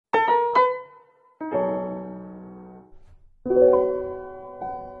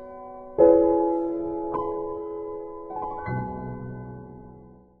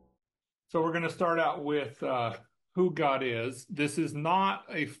So we're going to start out with who God is. This is not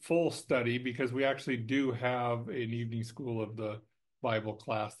a full study because we actually do have an evening school of the Bible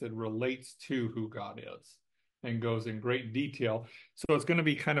class that relates to who God is and goes in great detail. So it's going to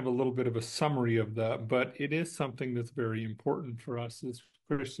be kind of a little bit of a summary of that, but it is something that's very important for us as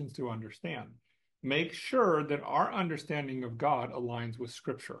Christians to understand. Make sure that our understanding of God aligns with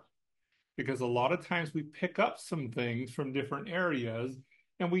Scripture because a lot of times we pick up some things from different areas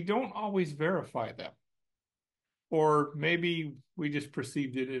and we don't always verify them. Or maybe we just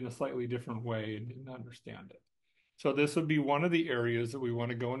perceived it in a slightly different way and didn't understand it. So this would be one of the areas that we want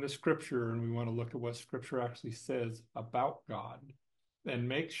to go into Scripture and we want to look at what Scripture actually says about God and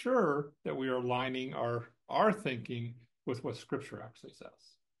make sure that we are aligning our thinking with what Scripture actually says.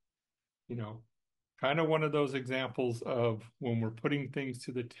 You know, kind of one of those examples of when we're putting things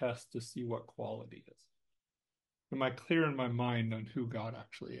to the test to see what quality is. Am I clear in my mind on who God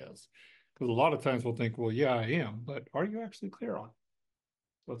actually is? Because a lot of times we'll think, well, yeah, I am, but are you actually clear on it?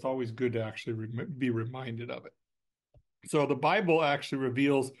 So it's always good to actually be reminded of it. So the Bible actually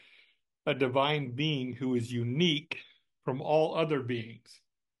reveals a divine being who is unique from all other beings.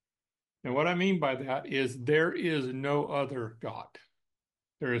 And what I mean by that is there is no other God.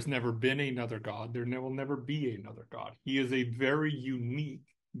 There has never been another God. There will never be another God. He is a very unique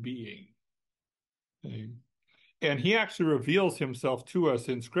being. Okay? And he actually reveals himself to us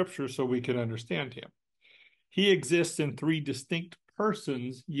in Scripture so we can understand him. He exists in three distinct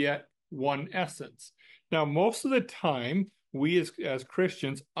persons, yet one essence. Now, most of the time, we as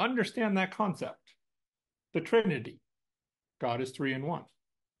Christians understand that concept, the Trinity. God is three in one.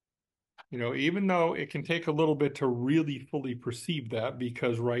 You know, even though it can take a little bit to really fully perceive that,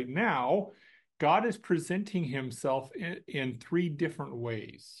 because right now, God is presenting himself in three different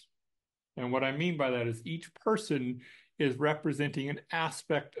ways. And what I mean by that is each person is representing an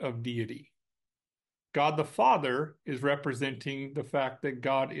aspect of deity. God the Father is representing the fact that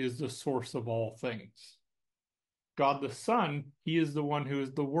God is the source of all things. God the Son, he is the one who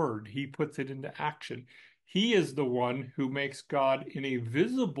is the Word. He puts it into action. He is the one who makes God in a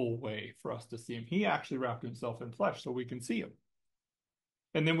visible way for us to see him. He actually wrapped himself in flesh so we can see him.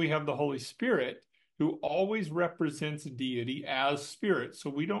 And then we have the Holy Spirit, who always represents deity as spirit. So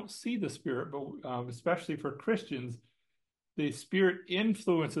we don't see the Spirit, but especially for Christians, the Spirit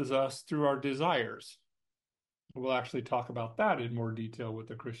influences us through our desires. We'll actually talk about that in more detail with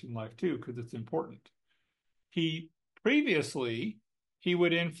the Christian life too, because it's important. He previously he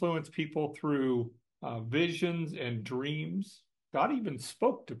would influence people through visions and dreams. God even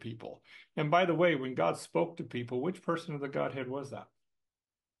spoke to people. And by the way, when God spoke to people, which person of the Godhead was that?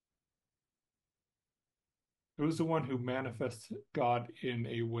 Who's the one who manifests God in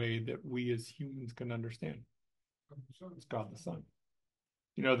a way that we as humans can understand? It's God the Son.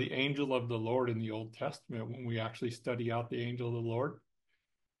 You know, the angel of the Lord in the Old Testament, when we actually study out the angel of the Lord,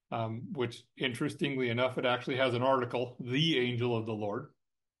 which interestingly enough, it actually has an article, the angel of the Lord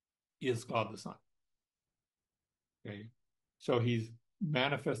is God the Son. Okay. So he's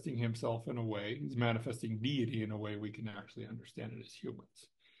manifesting himself in a way, he's manifesting deity in a way we can actually understand it as humans.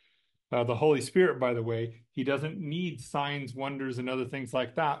 The Holy Spirit, by the way, he doesn't need signs, wonders, and other things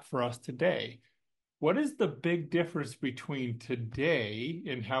like that for us today. What is the big difference between today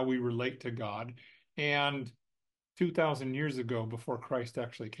in how we relate to God and 2,000 years ago before Christ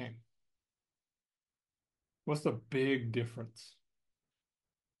actually came? What's the big difference?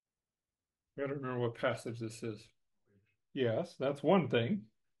 I don't remember what passage this is. Yes, that's one thing.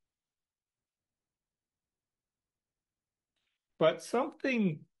 But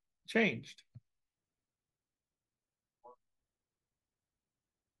something changed.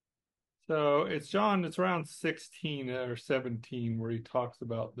 So it's John, it's around 16 or 17 where he talks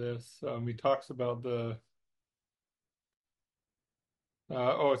about this. He talks about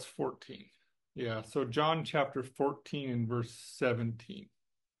it's 14. Yeah, so John chapter 14 and verse 17.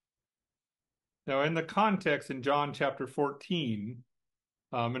 Now, in the context in John chapter 14,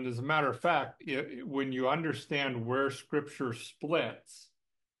 and as a matter of fact, when you understand where scripture splits,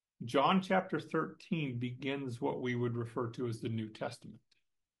 John chapter 13 begins what we would refer to as the New Testament.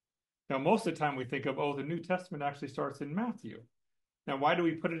 Now, most of the time we think of, oh, the New Testament actually starts in Matthew. Now, why do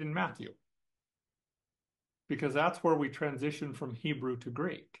we put it in Matthew? Because that's where we transition from Hebrew to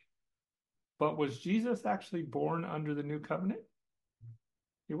Greek. But was Jesus actually born under the new covenant?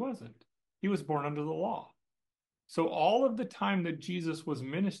 He wasn't. He was born under the law. So all of the time that Jesus was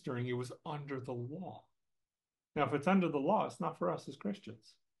ministering, it was under the law. Now, if it's under the law, it's not for us as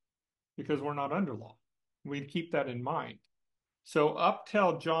Christians because we're not under law. We keep that in mind. So up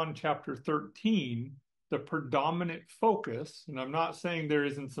till John chapter 13, the predominant focus, and I'm not saying there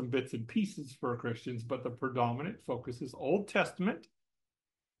isn't some bits and pieces for Christians, but the predominant focus is Old Testament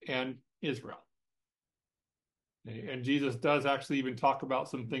and Israel. And Jesus does actually even talk about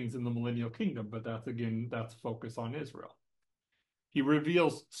some things in the millennial kingdom, but that's focus on Israel. He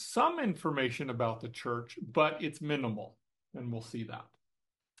reveals some information about the church, but it's minimal, and we'll see that.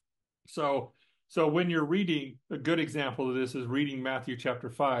 So when you're reading, a good example of this is reading Matthew chapter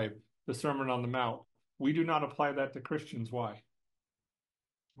 5, the Sermon on the Mount. We do not apply that to Christians. Why?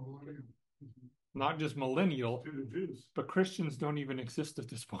 Not just millennial, but Christians don't even exist at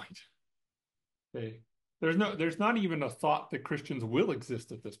this point. Okay. There's not even a thought that Christians will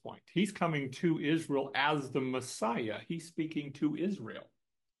exist at this point. He's coming to Israel as the Messiah. He's speaking to Israel.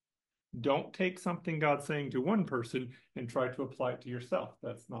 Don't take something God's saying to one person and try to apply it to yourself.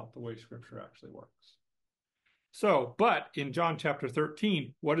 That's not the way Scripture actually works. So, but in John chapter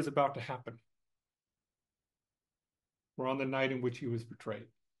 13, what is about to happen? We're on the night in which he was betrayed.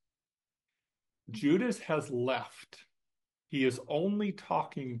 Judas has left. He is only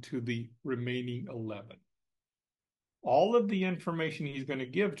talking to the remaining 11. All of the information he's going to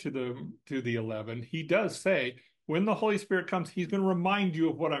give to the 11, he does say, when the Holy Spirit comes, he's going to remind you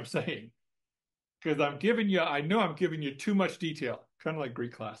of what I'm saying. Because I know I'm giving you too much detail, kind of like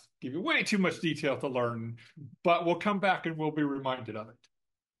Greek class. Give you way too much detail to learn, but we'll come back and we'll be reminded of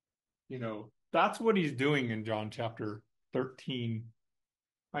it. That's what he's doing in John chapter 13,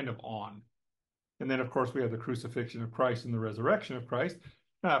 kind of on. And then, of course, we have the crucifixion of Christ and the resurrection of Christ.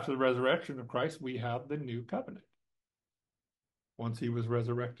 After the resurrection of Christ, we have the new covenant, once he was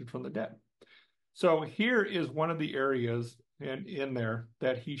resurrected from the dead. So here is one of the areas in there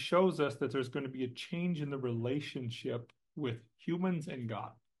that he shows us that there's going to be a change in the relationship with humans and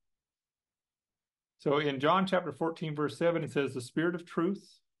God. So in John chapter 14, verse 7, it says, the Spirit of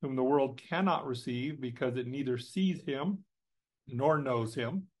truth, whom the world cannot receive because it neither sees him nor knows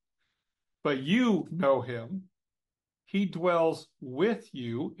him, but you know him. He dwells with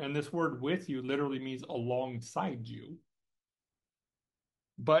you, and this word with you literally means alongside you,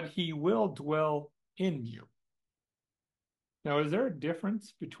 but he will dwell in you. Now, is there a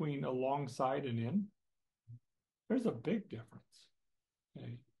difference between alongside and in? There's a big difference.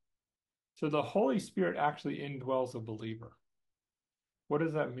 Okay. So the Holy Spirit actually indwells a believer. What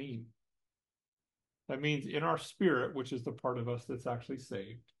does that mean? That means in our spirit, which is the part of us that's actually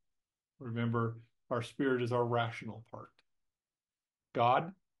saved. Remember, our spirit is our rational part.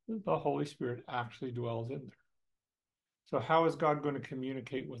 God, the Holy Spirit, actually dwells in there. So how is God going to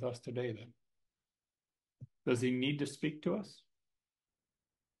communicate with us today then? Does he need to speak to us?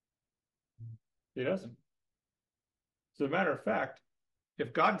 He doesn't. As a matter of fact,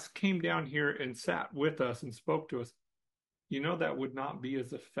 if God came down here and sat with us and spoke to us, that would not be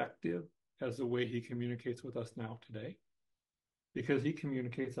as effective as the way he communicates with us now today, because he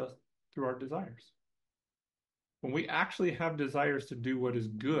communicates us through our desires. When we actually have desires to do what is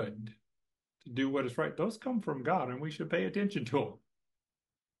good, to do what is right, those come from God, and we should pay attention to them.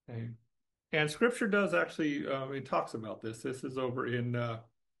 Okay. And Scripture does actually, it talks about this. This is over in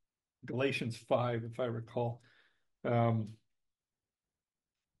Galatians 5, if I recall,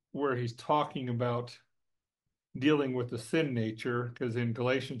 where he's talking about dealing with the sin nature, because in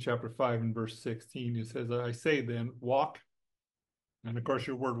Galatians chapter 5 and verse 16, it says, I say then, walk. And of course,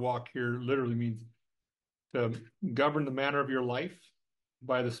 your word walk here literally means to govern the manner of your life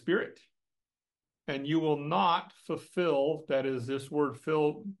by the Spirit. And you will not fulfill, that is, this word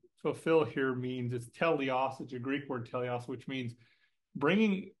fulfill here means, it's teleos, it's a Greek word teleos, which means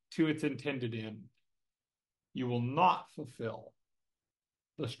bringing to its intended end. You will not fulfill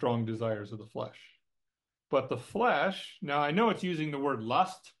the strong desires of the flesh. But the flesh, now I know it's using the word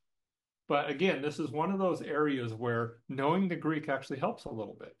lust, but again, this is one of those areas where knowing the Greek actually helps a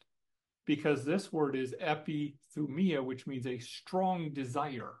little bit, because this word is epithumia, which means a strong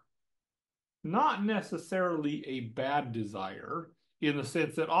desire. Not necessarily a bad desire, in the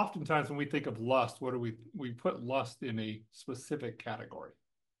sense that oftentimes when we think of lust, what do we put lust in a specific category?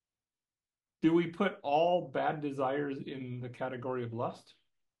 Do we put all bad desires in the category of lust?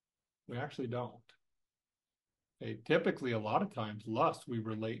 We actually don't. Typically, a lot of times, lust we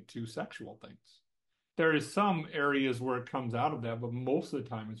relate to sexual things. There is some areas where it comes out of that, but most of the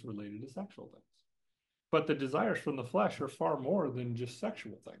time it's related to sexual things. But the desires from the flesh are far more than just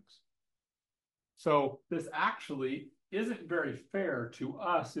sexual things. So this actually isn't very fair to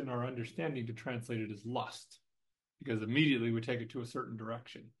us in our understanding to translate it as lust, because immediately we take it to a certain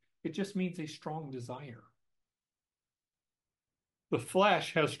direction. It just means a strong desire. The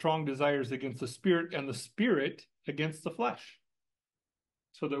flesh has strong desires against the Spirit, and the Spirit against the flesh.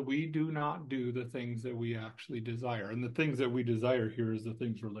 so that we do not do the things that we actually desire. And the things that we desire here is the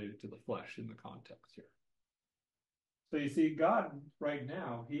things related to the flesh in the context here. So you see, God right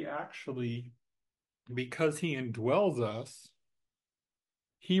now, he actually, because he indwells us,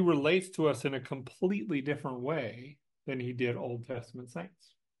 he relates to us in a completely different way than he did Old Testament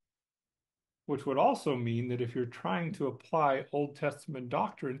saints. Which would also mean that if you're trying to apply Old Testament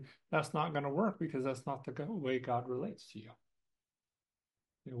doctrine, that's not going to work because that's not the way God relates to you.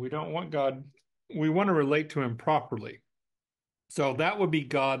 We don't want God, we want to relate to him properly. So that would be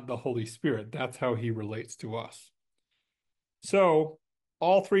God, the Holy Spirit. That's how he relates to us. So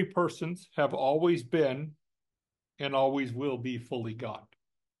all three persons have always been and always will be fully God.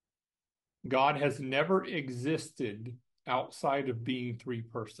 God has never existed outside of being three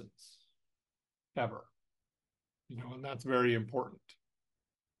persons, ever. And that's very important.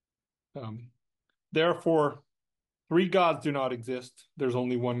 Therefore, three gods do not exist. There's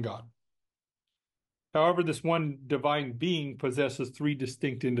only one God. However, this one divine being possesses three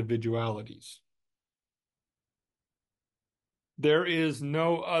distinct individualities. There is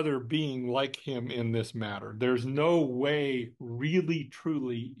no other being like him in this matter. There's no way, really,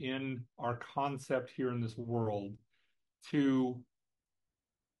 truly, in our concept here in this world to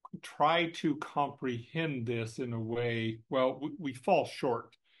try to comprehend this in a way, well, we fall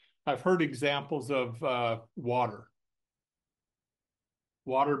short. I've heard examples of water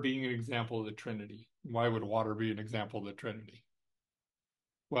being an example of the Trinity. Why would water be an example of the Trinity?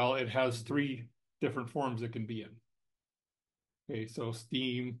 Well, it has three different forms it can be in. Okay, so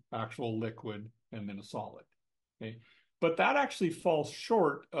steam, actual liquid, and then a solid. Okay, but that actually falls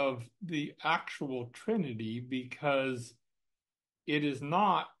short of the actual Trinity because it is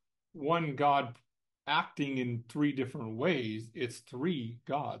not one God acting in three different ways. It's three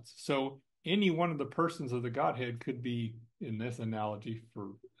gods. So any one of the persons of the Godhead could be, in this analogy, for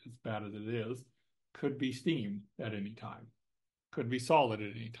as bad as it is, could be steam at any time, could be solid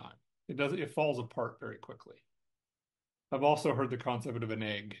at any time. It falls apart very quickly. I've also heard the concept of an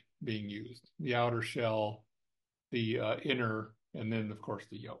egg being used, the outer shell, the inner, and then of course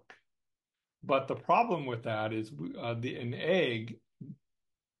the yolk. But the problem with that is an egg,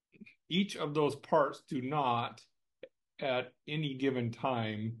 each of those parts do not at any given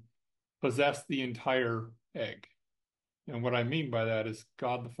time possess the entire egg. And what I mean by that is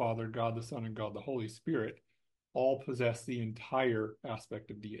God the Father, God the Son, and God the Holy Spirit all possess the entire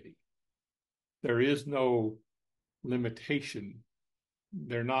aspect of deity. There is no limitation.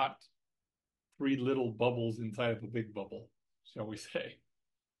 They're not three little bubbles inside of a big bubble, shall we say.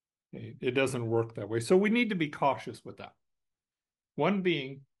 It doesn't work that way. So we need to be cautious with that. One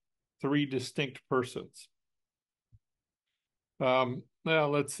being, three distinct persons. Now,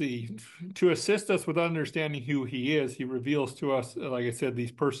 let's see. To assist us with understanding who he is, he reveals to us, like I said,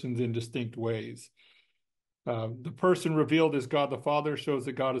 these persons in distinct ways. The person revealed as God the Father shows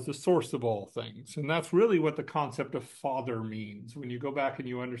that God is the source of all things. And that's really what the concept of Father means. When you go back and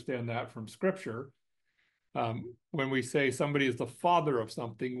you understand that from Scripture, when we say somebody is the father of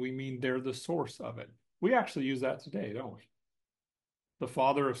something, we mean they're the source of it. We actually use that today, don't we? The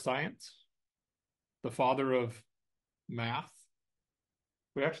father of science, the father of math.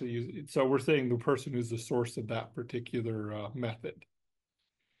 We actually use it. So we're saying the person who's the source of that particular method.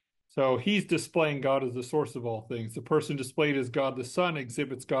 So he's displaying God as the source of all things. The person displayed as God the Son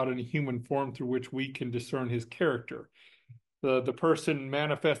exhibits God in a human form through which we can discern his character. The person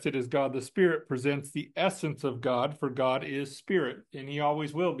manifested as God the Spirit presents the essence of God, for God is spirit, and he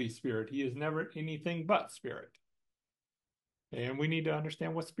always will be spirit. He is never anything but spirit. And we need to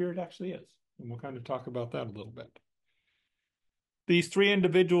understand what spirit actually is. And we'll kind of talk about that a little bit. These three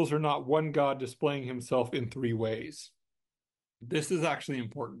individuals are not one God displaying himself in three ways. This is actually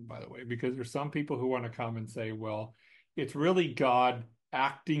important, by the way, because there's some people who want to come and say, well, it's really God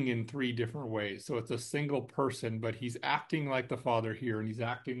acting in three different ways. So it's a single person, but he's acting like the Father here, and he's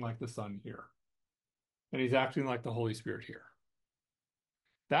acting like the Son here, and he's acting like the Holy Spirit here.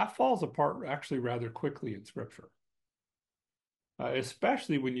 That falls apart actually rather quickly in Scripture,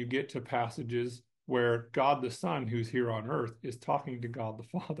 especially when you get to passages where God the Son, who's here on earth, is talking to God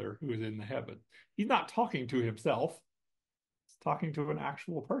the Father, who is in the heaven. He's not talking to himself. He's talking to an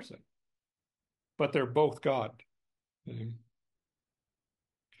actual person. But they're both God.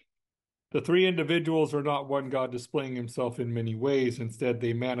 The three individuals are not one God displaying himself in many ways. Instead,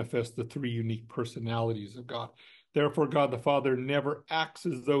 they manifest the three unique personalities of God. Therefore, God the Father never acts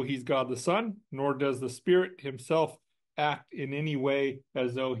as though he's God the Son, nor does the Spirit himself act in any way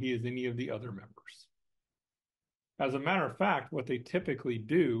as though he is any of the other members. As a matter of fact, what they typically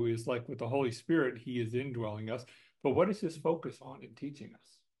do is, like with the Holy Spirit, he is indwelling us. But what is his focus on in teaching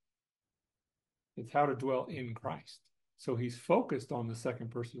us? It's how to dwell in Christ. So he's focused on the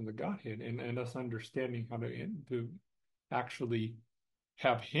second person of the Godhead and us understanding how to actually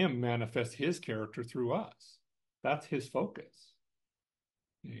have him manifest his character through us. That's his focus.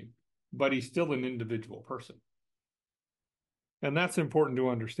 Okay? But he's still an individual person. And that's important to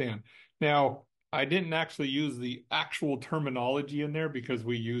understand. Now, I didn't actually use the actual terminology in there because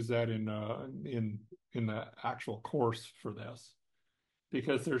we use that in the actual course for this.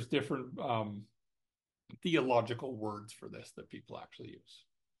 Because there's different theological words for this that people actually use.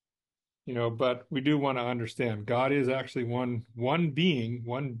 But we do want to understand God is actually one being,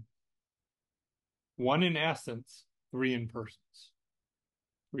 one in essence, three in persons,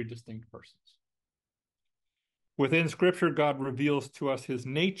 three distinct persons. Within Scripture, God reveals to us his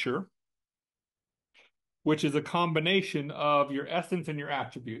nature, which is a combination of your essence and your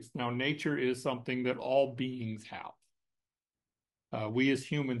attributes. Now, nature is something that all beings have. We as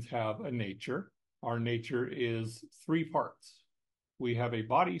humans have a nature. Our nature is three parts. We have a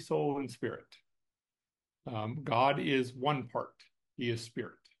body, soul, and spirit. God is one part. He is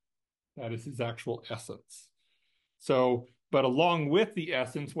spirit. That is his actual essence. So, but along with the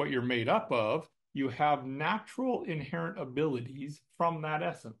essence, what you're made up of, you have natural inherent abilities from that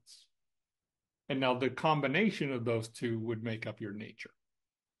essence. And now the combination of those two would make up your nature.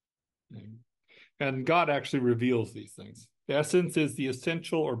 And God actually reveals these things. The essence is the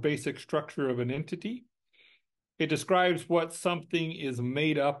essential or basic structure of an entity. It describes what something is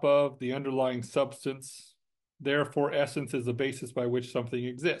made up of, the underlying substance. Therefore, essence is the basis by which something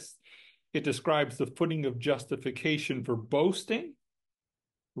exists. It describes the footing of justification for boasting,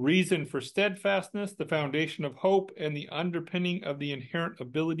 reason for steadfastness, the foundation of hope, and the underpinning of the inherent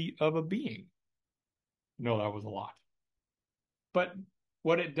ability of a being. No, that was a lot. But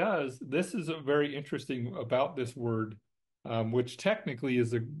what it does, this is very interesting about this word, which technically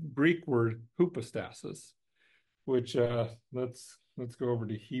is a Greek word, hypostasis, which let's go over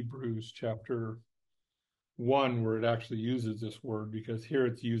to Hebrews chapter 1, where it actually uses this word, because here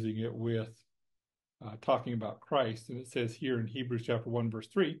it's using it with talking about Christ. And it says here in Hebrews chapter 1, verse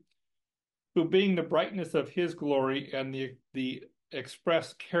 3, who being the brightness of his glory and the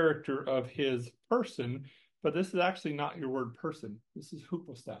express character of his person. But this is actually not your word person. This is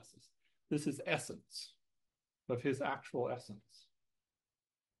hypostasis. This is essence, of his actual essence.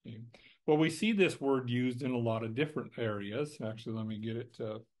 Okay. Well, we see this word used in a lot of different areas. Actually, let me get it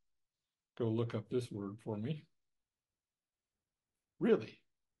to go look up this word for me. Really?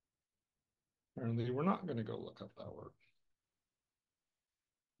 Apparently, we're not going to go look up that word.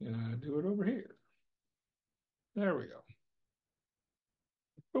 Do it over here. There we go.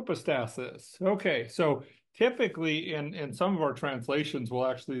 Hypostasis. Okay, so typically in some of our translations,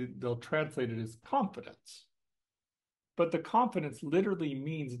 they'll translate it as confidence. But the confidence literally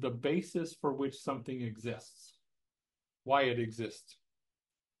means the basis for which something exists, why it exists.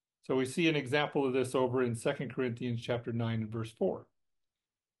 So we see an example of this over in 2 Corinthians chapter 9 and verse 4.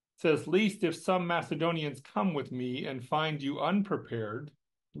 It says, "Least if some Macedonians come with me and find you unprepared,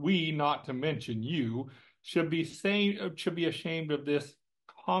 we, not to mention you, should be ashamed of this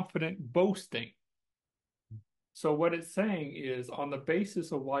confident boasting." So what it's saying is on the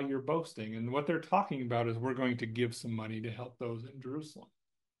basis of why you're boasting, and what they're talking about is we're going to give some money to help those in Jerusalem.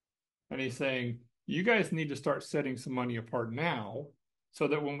 And he's saying, you guys need to start setting some money apart now so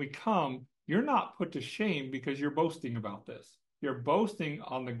that when we come, you're not put to shame because you're boasting about this. You're boasting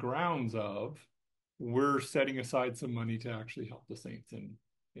on the grounds of we're setting aside some money to actually help the saints in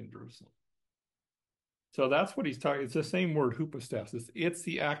Jerusalem. So that's what he's talking. It's the same word, hypostasis. It's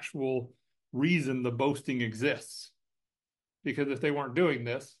the actual reason the boasting exists. Because if they weren't doing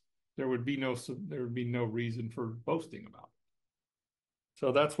this, there would be no reason for boasting about it.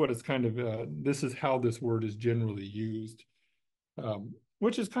 So that's what it's kind of. This is how this word is generally used,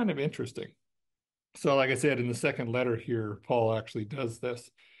 which is kind of interesting. So, like I said, in the second letter here, Paul actually does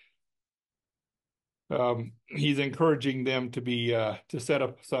this. He's encouraging them to set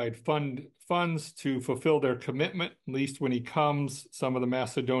aside funds to fulfill their commitment, at least when he comes, some of the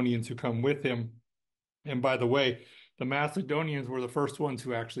Macedonians who come with him. And by the way, the Macedonians were the first ones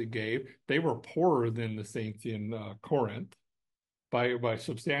who actually gave. They were poorer than the saints in Corinth, by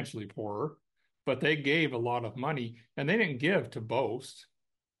substantially poorer, but they gave a lot of money, and they didn't give to boast.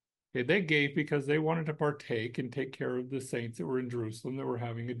 They gave because they wanted to partake and take care of the saints that were in Jerusalem that were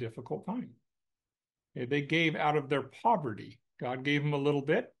having a difficult time. They gave out of their poverty. God gave them a little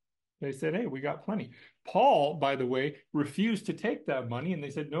bit. They said, hey, we got plenty. Paul, by the way, refused to take that money, and they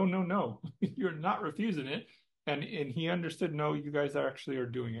said, no, you're not refusing it. And he understood, no, you guys actually are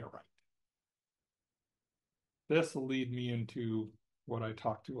doing it right. this will lead me into what I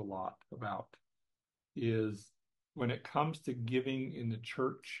talk to a lot about is when it comes to giving in the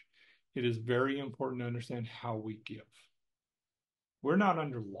church, it is very important to understand how we give. We're not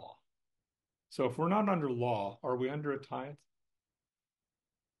under law. So if we're not under law, are we under a tithe?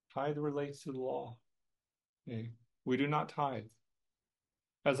 Tithe relates to the law. Okay? We do not tithe.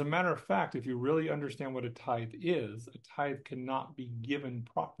 As a matter of fact, if you really understand what a tithe cannot be given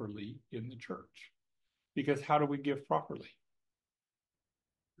properly in the church. Because how do we give properly?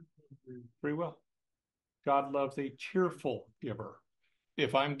 Free will. God loves a cheerful giver.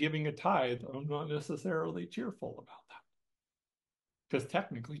 If I'm giving a tithe, I'm not necessarily cheerful about that. Because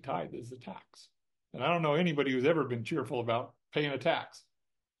technically, tithe is a tax. And I don't know anybody who's ever been cheerful about paying a tax.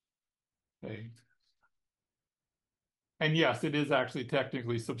 Okay. And yes, it is actually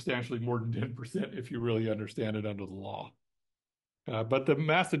technically substantially more than 10% if you really understand it under the law. But the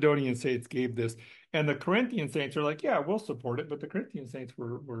Macedonian saints gave this, and the Corinthian saints are like, yeah, we'll support it. But the Corinthian saints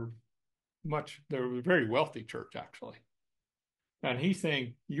were they're a very wealthy church, actually. And he's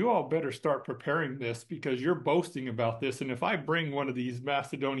saying, you all better start preparing this because you're boasting about this. And if I bring one of these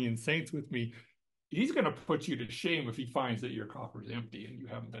Macedonian saints with me, he's going to put you to shame if he finds that your coffer is empty and you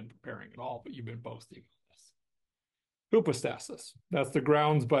haven't been preparing at all, but you've been boasting on this. Hypostasis. That's the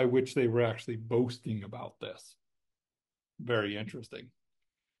grounds by which they were actually boasting about this. Very interesting.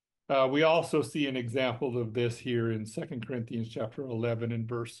 We also see an example of this here in 2 Corinthians chapter 11 and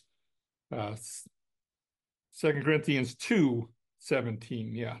verse 2 Corinthians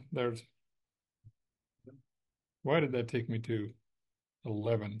 2:17. Yeah, there's. Why did that take me to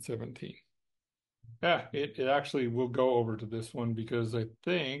 11:17? Yeah, it actually will go over to this one because I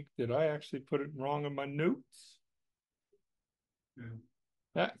think, did I actually put it wrong in my notes?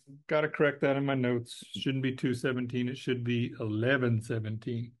 Yeah, got to correct that in my notes. Shouldn't be 2:17. It should be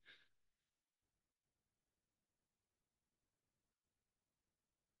 11:17.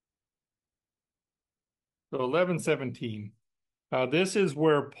 So 11:17. This is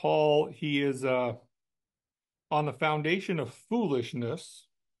where Paul, he is on the foundation of foolishness.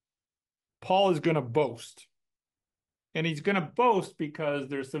 Paul is going to boast. And he's going to boast because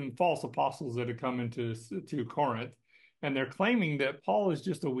there's some false apostles that have come into to Corinth, and they're claiming that Paul is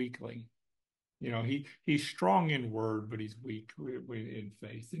just a weakling. You know, he's strong in word, but he's weak in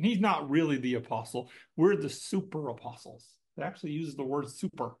faith. And he's not really the apostle. We're the super apostles. It actually uses the word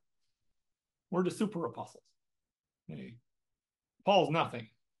super. We're the super apostles. Hey, Paul's nothing.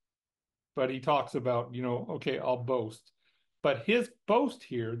 But he talks about, okay, I'll boast. But his boast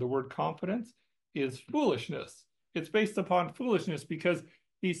here, the word confidence, is foolishness. It's based upon foolishness because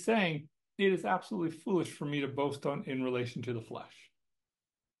he's saying it is absolutely foolish for me to boast in relation to the flesh.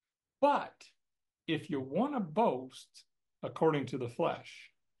 But if you want to boast according to the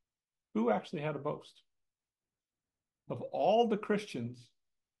flesh, who actually had a boast? Of all the Christians,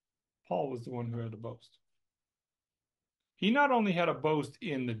 Paul was the one who had a boast. He not only had a boast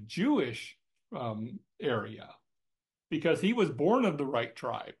in the Jewish area, because he was born of the right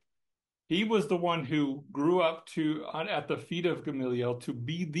tribe. He was the one who grew up at the feet of Gamaliel to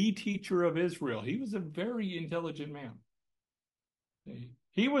be the teacher of Israel. He was a very intelligent man.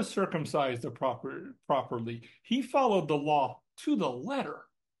 He was circumcised properly. He followed the law to the letter.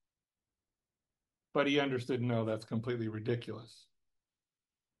 But he understood, no, that's completely ridiculous.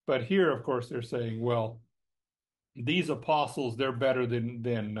 But here, of course, they're saying, well, these apostles, they're better than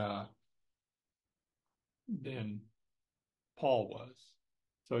Paul was.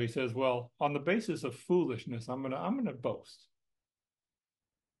 So he says, well, on the basis of foolishness, I'm gonna boast.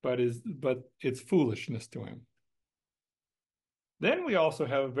 But it's foolishness to him. Then we also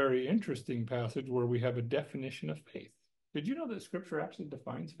have a very interesting passage where we have a definition of faith. Did you know that Scripture actually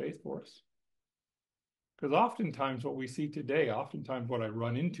defines faith for us? Because oftentimes what we see today, oftentimes what I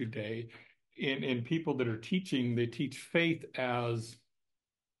run into today in people that are teaching, they teach faith as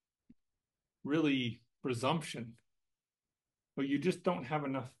really presumption. Well, you just don't have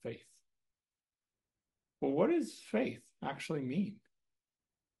enough faith. Well, what does faith actually mean?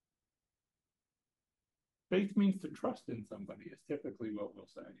 Faith means to trust in somebody, is typically what we'll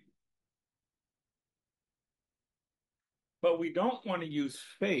say. But we don't want to use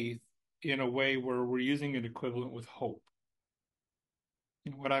faith in a way where we're using it equivalent with hope.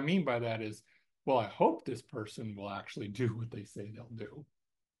 And what I mean by that is, well, I hope this person will actually do what they say they'll do.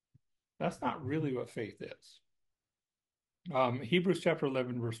 That's not really what faith is. Hebrews chapter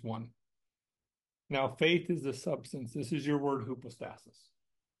 11, verse 1. Now, faith is the substance. This is your word, hypostasis.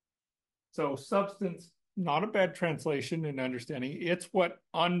 So substance, not a bad translation in understanding. It's what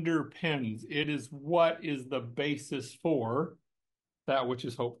underpins. It is what is the basis for that which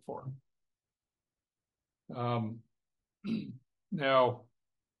is hoped for. Um, now,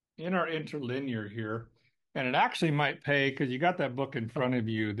 in our interlinear here, and it actually might pay because you got that book in front of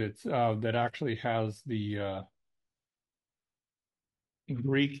you that actually has the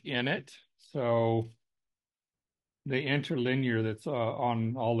Greek in it. So the interlinear that's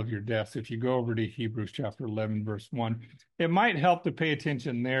on all of your desks, if you go over to Hebrews chapter 11, verse 1, it might help to pay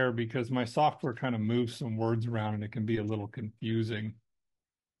attention there because my software kind of moves some words around and it can be a little confusing.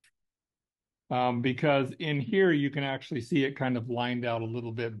 Because in here you can actually see it kind of lined out a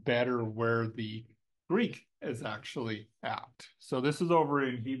little bit better where the Greek is actually at. So this is over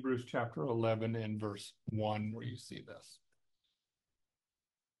in Hebrews chapter 11 and verse 1 where you see this.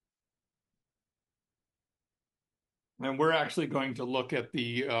 And we're actually going to look at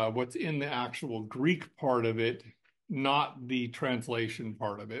the what's in the actual Greek part of it, not the translation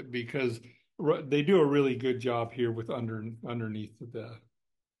part of it, because they do a really good job here with underneath the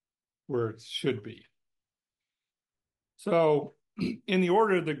where it should be. So in the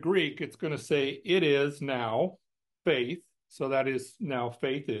order of the Greek, it's going to say it is now faith. So that is now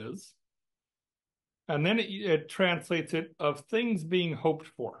faith is. And then it translates it of things being hoped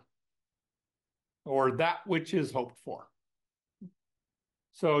for, or that which is hoped for.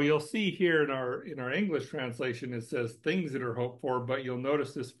 So you'll see here in our English translation, it says things that are hoped for, but you'll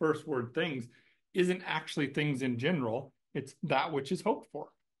notice this first word things isn't actually things in general. It's that which is hoped for.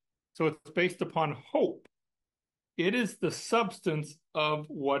 So it's based upon hope. It is the substance of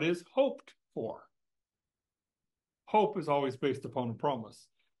what is hoped for. Hope is always based upon a promise.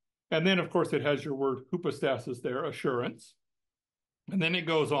 And then, of course, it has your word hypostasis there, assurance. And then it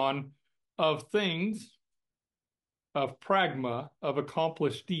goes on of things, of pragma, of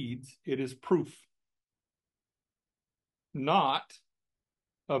accomplished deeds. It is proof, not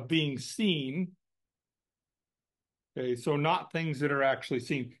of being seen. Okay, so not things that are actually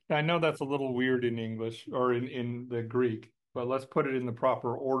seen. Now, I know that's a little weird in English or in the Greek, but let's put it in the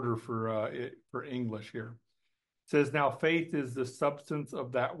proper order for English here. It says, now faith is the substance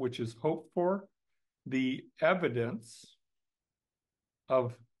of that which is hoped for, the evidence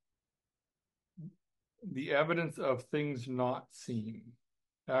of things not seen.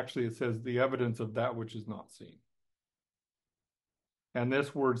 Actually, it says the evidence of that which is not seen. And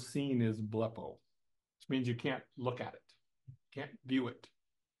this word seen is blepo, which means you can't look at it, can't view it.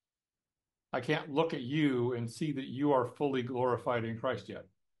 I can't look at you and see that you are fully glorified in Christ yet.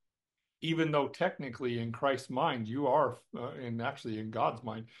 Even though technically in Christ's mind, you are, and actually in God's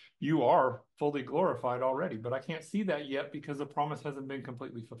mind, you are fully glorified already. But I can't see that yet because the promise hasn't been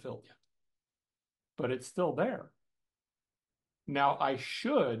completely fulfilled yet. But it's still there. Now I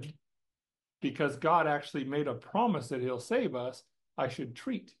should, because God actually made a promise that he'll save us, I should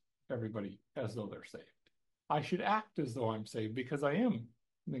treat everybody as though they're saved. I should act as though I'm saved because I am,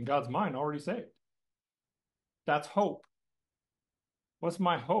 in God's mind, already saved. That's hope. What's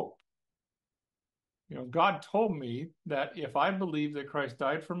my hope? You know, God told me that if I believed that Christ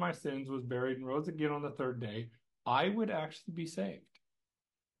died for my sins, was buried, and rose again on the third day, I would actually be saved.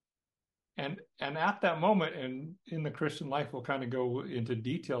 And at that moment, and in the Christian life, we'll kind of go into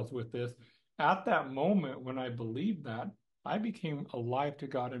details with this. At that moment, when I believed that, I became alive to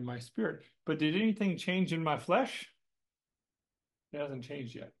God in my spirit. But did anything change in my flesh? It hasn't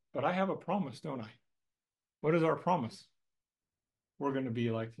changed yet. But I have a promise, don't I? What is our promise? We're going to be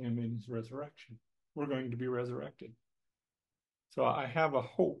like him in his resurrection. We're going to be resurrected. So I have a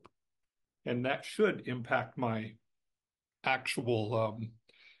hope, and that should impact my actual,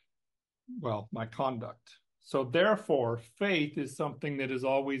 my conduct. So therefore, faith is something that is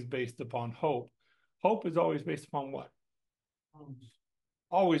always based upon hope. Hope is always based upon what?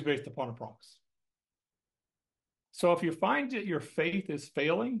 Always based upon a promise. So if you find that your faith is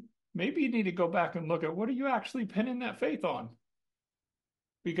failing, maybe you need to go back and look at what are you actually pinning that faith on?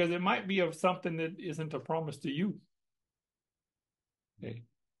 Because it might be of something that isn't a promise to you. Okay.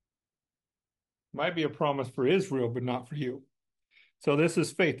 Might be a promise for Israel, but not for you. So this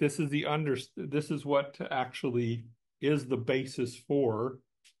is faith. This is what actually is the basis for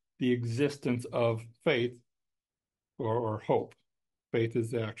the existence of faith or hope. Faith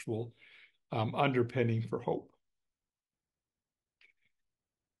is the actual underpinning for hope.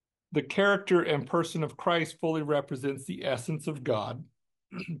 The character and person of Christ fully represents the essence of God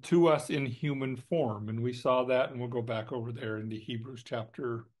to us in human form. And we saw that, and we'll go back over there into Hebrews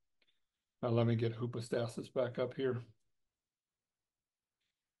chapter. Let me get hypostasis back up here.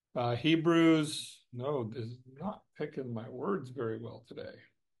 Hebrews, no, this is not picking my words very well today.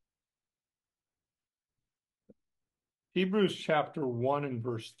 Hebrews chapter 1 and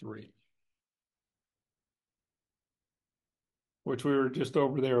verse 3. which we were just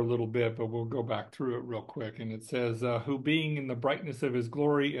over there a little bit, but we'll go back through it real quick. And it says, who being in the brightness of his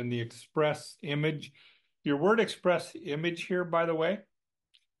glory and the express image. Your word express image here, by the way,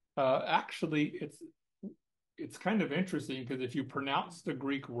 actually, it's kind of interesting because if you pronounce the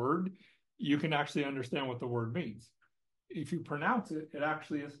Greek word, you can actually understand what the word means. If you pronounce it, it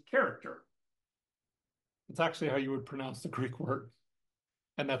actually is character. It's actually how you would pronounce the Greek word.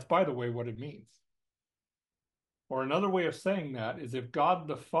 And that's, by the way, what it means. Or another way of saying that is if God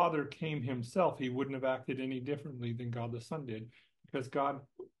the Father came himself, he wouldn't have acted any differently than God the Son did, because God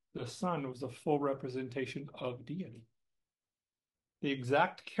the Son was a full representation of deity. The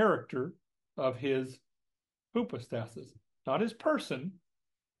exact character of his hypostasis, not his person,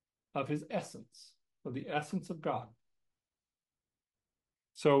 of his essence, of the essence of God.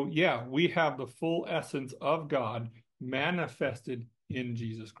 So, yeah, we have the full essence of God manifested in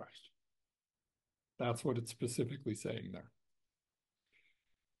Jesus Christ. That's what it's specifically saying there.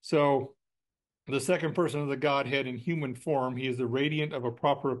 So, the second person of the Godhead in human form, he is the radiant of a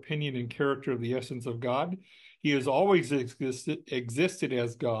proper opinion and character of the essence of God. He has always existed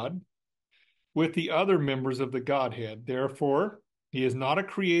as God with the other members of the Godhead. Therefore, he is not a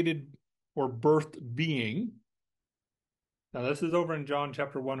created or birthed being. Now, this is over in John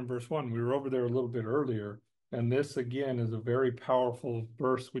chapter 1 and verse 1. We were over there a little bit earlier. And this, again, is a very powerful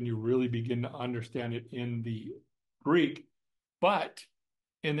verse when you really begin to understand it in the Greek. But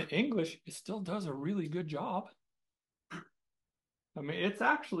in the English, it still does a really good job. I mean, it's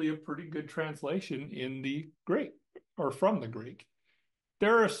actually a pretty good translation in the Greek or from the Greek.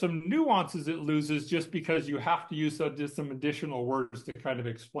 There are some nuances it loses just because you have to use just some additional words to kind of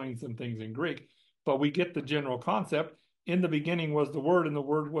explain some things in Greek. But we get the general concept. In the beginning was the Word, and the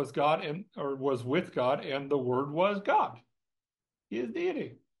Word was God, and or was with God, and the Word was God. He is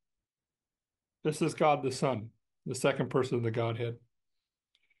deity. This is God the Son, the second person of the Godhead.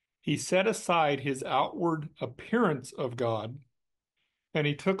 He set aside his outward appearance of God, and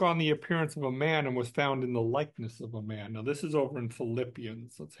he took on the appearance of a man and was found in the likeness of a man. Now, this is over in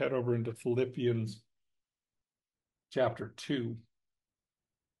Philippians. Let's head over into Philippians chapter 2.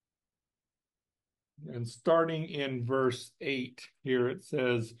 And starting in verse 8, here it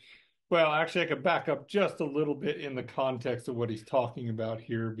says, well, actually, I could back up just a little bit in the context of what he's talking about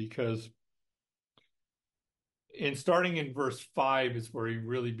here, because starting in verse 5 is where he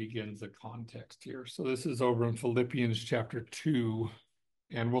really begins the context here. So this is over in Philippians chapter 2,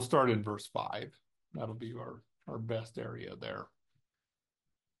 and we'll start in verse 5. That'll be our best area there.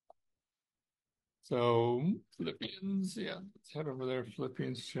 So Philippians, yeah, let's head over there.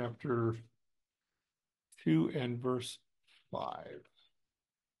 Philippians chapter 2 and verse 5.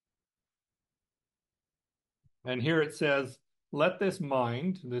 And here it says, let this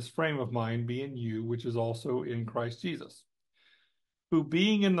mind, this frame of mind, be in you, which is also in Christ Jesus, who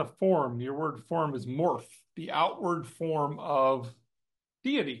being in the form, your word form is morph, the outward form of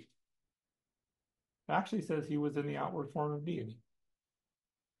deity. It actually says he was in the outward form of deity.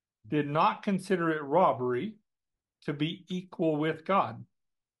 Did not consider it robbery to be equal with God,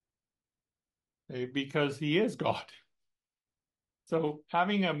 because he is God. So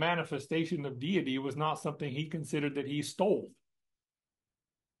having a manifestation of deity was not something he considered that he stole.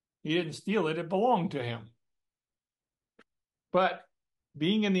 He didn't steal it, it belonged to him. But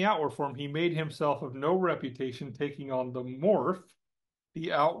being in the outward form, he made himself of no reputation, taking on the morph,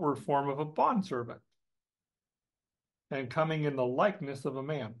 the outward form of a bondservant, and coming in the likeness of a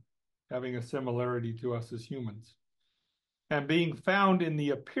man, having a similarity to us as humans. And being found in the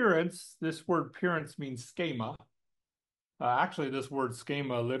appearance, this word appearance means schema. Actually, this word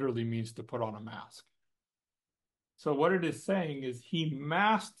schema literally means to put on a mask. So what it is saying is he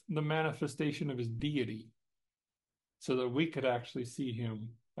masked the manifestation of his deity so that we could actually see him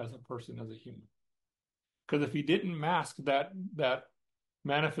as a person, as a human. Because if he didn't mask that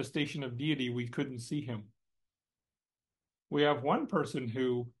manifestation of deity, we couldn't see him. We have one person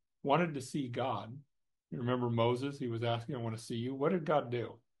who wanted to see God. You remember Moses? He was asking, I want to see you. What did God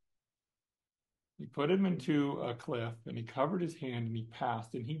do? He put him into a cliff and he covered his hand and he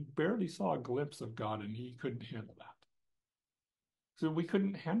passed and he barely saw a glimpse of God and he couldn't handle that. So we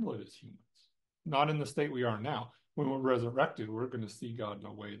couldn't handle it as humans, not in the state we are now. When we're resurrected, we're going to see God in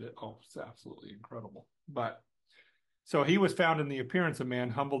a way that, it's absolutely incredible. But so he was found in the appearance of man,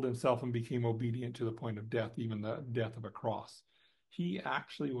 humbled himself and became obedient to the point of death, even the death of a cross. He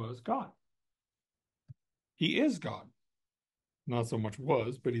actually was God. He is God. Not so much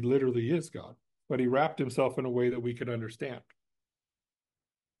was, but he literally is God. But he wrapped himself in a way that we could understand.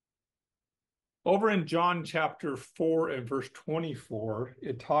 Over in John chapter 4 and verse 24,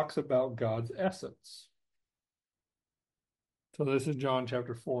 it talks about God's essence. So this is John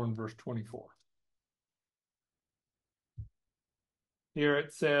chapter 4 and verse 24. Here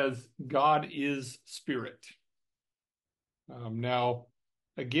it says, God is spirit. Now,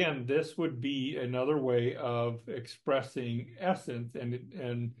 again, this would be another way of expressing essence,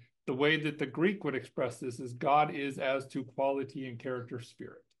 and the way that the Greek would express this is God is as to quality and character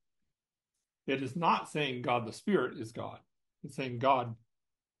spirit. It is not saying God the Spirit is God. It's saying God,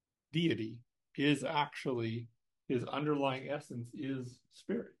 deity, is actually, his underlying essence is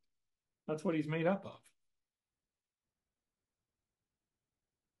spirit. That's what he's made up of.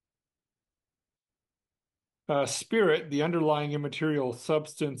 Spirit, the underlying immaterial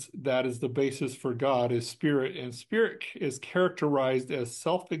substance that is the basis for God, is spirit, and spirit is characterized as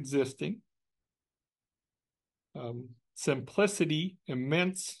self-existing, simplicity,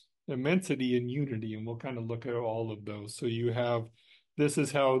 immensity, and unity. And we'll kind of look at all of those. So you have, this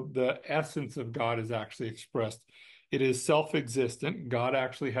is how the essence of God is actually expressed. It is self-existent. God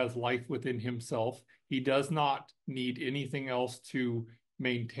actually has life within himself. He does not need anything else to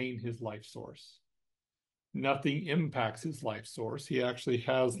maintain his life source. Nothing impacts his life source. He actually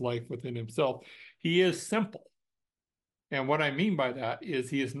has life within himself. He is simple. And what I mean by that is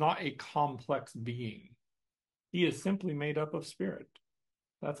he is not a complex being. He is simply made up of spirit.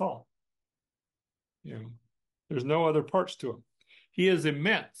 That's all. There's no other parts to him. He is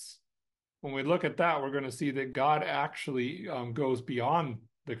immense. When we look at that, we're going to see that God actually goes beyond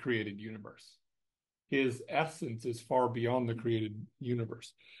the created universe. His essence is far beyond the created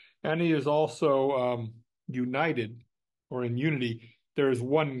universe. And he is also united, or in unity. There is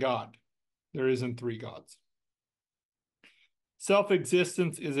one God. There isn't three gods.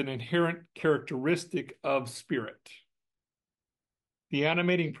 Self-existence is an inherent characteristic of spirit. The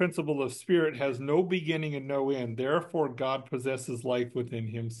animating principle of spirit has no beginning and no end. Therefore, God possesses life within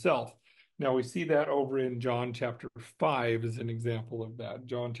himself. Now, we see that over in John chapter 5 as an example of that.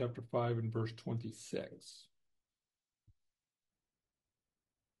 John chapter 5 and verse 26.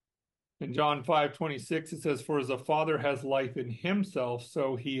 In John 5:26, it says, "For as the Father has life in himself,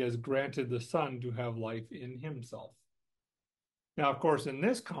 so he has granted the Son to have life in himself." Now, of course, in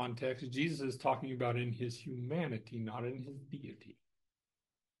this context, Jesus is talking about in his humanity, not in his deity.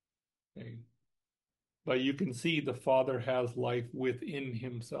 Okay. But you can see the Father has life within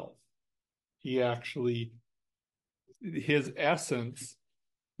himself. He actually, his essence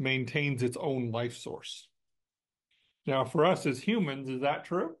maintains its own life source. Now, for us as humans, is that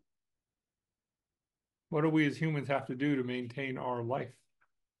true? What do we as humans have to do to maintain our life?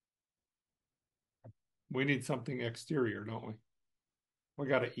 We need something exterior, don't we? We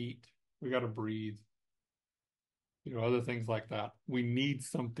got to eat. We got to breathe. Other things like that. We need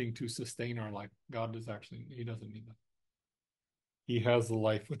something to sustain our life. God does actually, he doesn't need that. He has the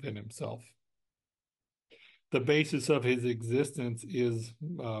life within himself. The basis of his existence is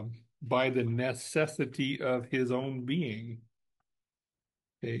by the necessity of his own being.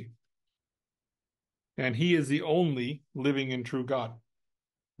 Okay. And he is the only living and true God.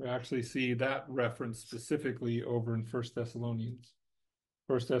 We actually see that reference specifically over in 1 Thessalonians.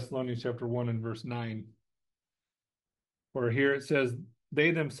 1 Thessalonians chapter 1 and verse 9. Where here it says,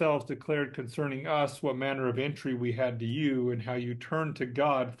 "They themselves declared concerning us what manner of entry we had to you, and how you turned to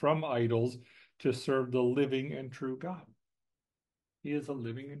God from idols to serve the living and true God." He is a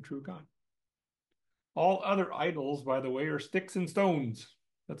living and true God. All other idols, by the way, are sticks and stones.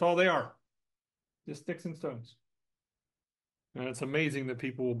 That's all they are. Just sticks and stones. And it's amazing that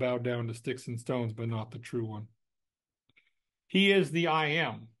people will bow down to sticks and stones, but not the true one. He is the I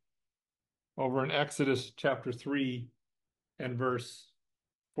am. Over in Exodus chapter 3 and verse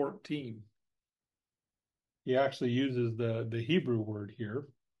 14. He actually uses the Hebrew word here.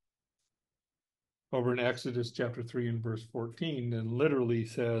 Over in Exodus chapter 3 and verse 14, and literally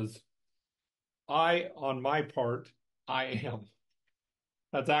says, "I, on my part, I am."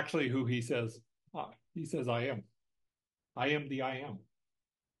 That's actually who he says. He says, "I am. I am the I am.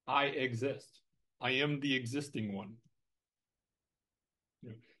 I exist. I am the existing one."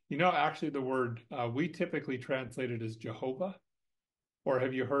 Actually, the word, we typically translate it as Jehovah, or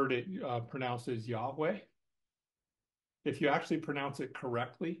have you heard it pronounced as Yahweh? If you actually pronounce it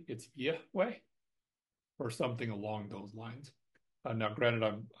correctly, it's Yahweh, or something along those lines. Now, granted,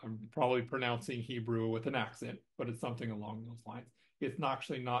 I'm probably pronouncing Hebrew with an accent, but it's something along those lines. It's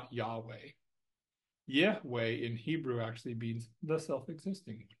actually not Yahweh. Yahweh in Hebrew actually means the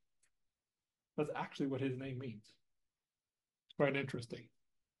self-existing. That's actually what his name means. It's quite interesting.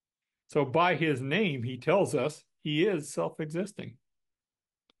 So by his name, he tells us he is self-existing.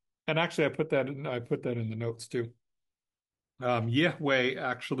 And actually, I put that in the notes too. Yahweh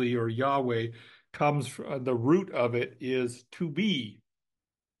actually, or Yahweh, comes from the root of it is to be.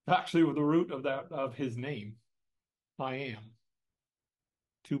 Actually, the root of that of his name, I am,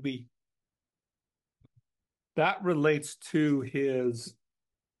 to be. That relates to his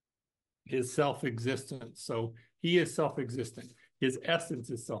self-existence. So he is self-existent. His essence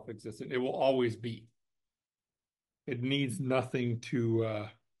is self-existent. It will always be. It needs nothing to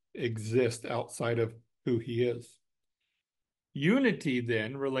exist outside of who he is. Unity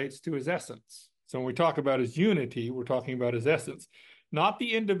then relates to his essence. So when we talk about his unity, we're talking about his essence, not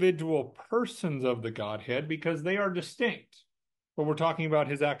the individual persons of the Godhead, because they are distinct, but we're talking about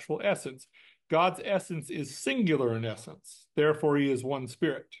his actual essence. God's essence is singular in essence. Therefore, he is one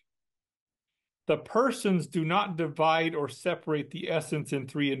spirit. The persons do not divide or separate the essence in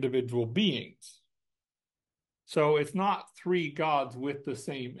three individual beings. So it's not three gods with the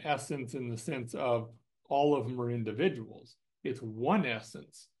same essence in the sense of all of them are individuals. It's one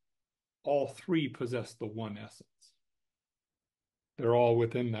essence. All three possess the one essence. They're all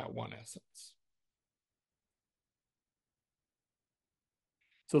within that one essence.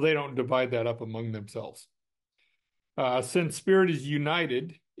 So they don't divide that up among themselves. Since spirit is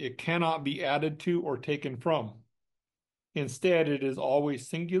united, it cannot be added to or taken from. Instead, it is always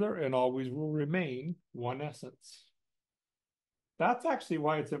singular and always will remain one essence. That's actually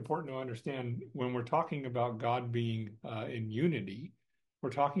why it's important to understand when we're talking about God being in unity, we're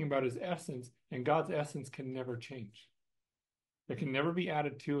talking about his essence, and God's essence can never change. It can never be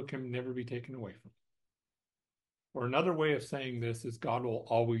added to, it can never be taken away from. Or another way of saying this is God will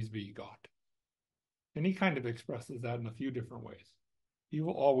always be God. And he kind of expresses that in a few different ways. He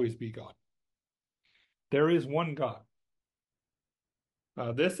will always be God. There is one God.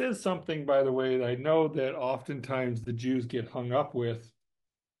 This is something, by the way, that I know that oftentimes the Jews get hung up with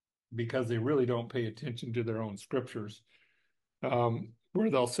because they really don't pay attention to their own scriptures, where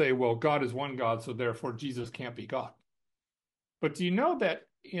they'll say, well, God is one God, so therefore Jesus can't be God. But do you know that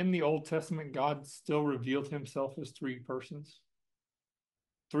in the Old Testament, God still revealed himself as three persons?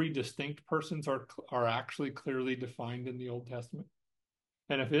 Three distinct persons are actually clearly defined in the Old Testament.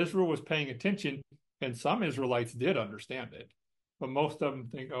 And if Israel was paying attention, and some Israelites did understand it, but most of them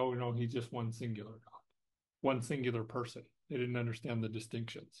think, oh, no, he's just one singular God, one singular person. They didn't understand the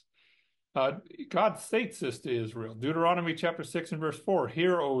distinctions. God states this to Israel. Deuteronomy chapter 6 and verse 4,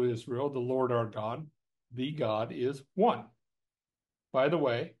 hear, O Israel, the Lord our God, the God is one. By the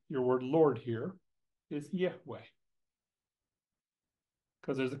way, your word Lord here is Yahweh.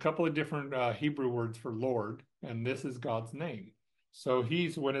 Because there's a couple of different Hebrew words for Lord, and this is God's name. So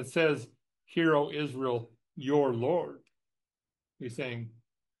when it says, hear, O Israel, your Lord, he's saying,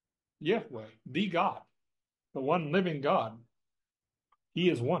 Yahweh, the God, the one living God. He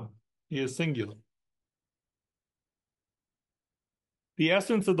is one. He is singular. The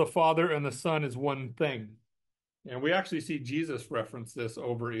essence of the Father and the Son is one thing. And we actually see Jesus reference this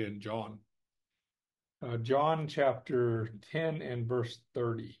over in John. John chapter 10 and verse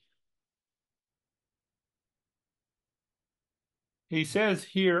 30. He says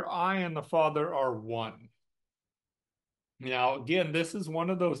here, I and the Father are one. Now, again, this is one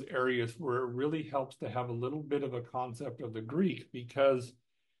of those areas where it really helps to have a little bit of a concept of the Greek, because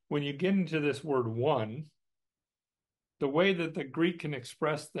when you get into this word one, the way that the Greek can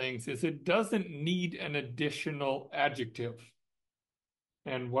express things is it doesn't need an additional adjective.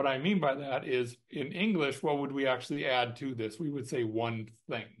 And what I mean by that is in English, what would we actually add to this? We would say one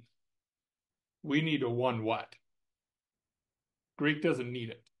thing. We need a one what? Greek doesn't need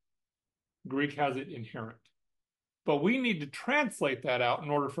it. Greek has it inherent. But we need to translate that out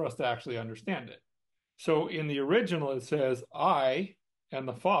in order for us to actually understand it. So in the original, it says, I and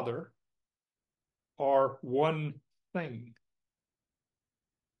the Father are one thing.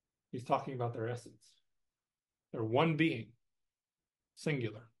 He's talking about their essence. They're one being,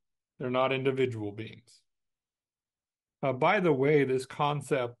 singular. They're not individual beings. By the way, this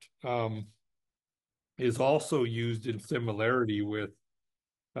concept is also used in similarity with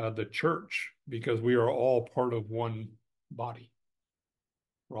the church, because we are all part of one body.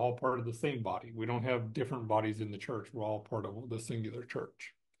 We're all part of the same body. We don't have different bodies in the church. We're all part of the singular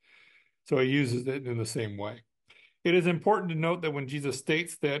church. So he uses it in the same way. It is important to note that when Jesus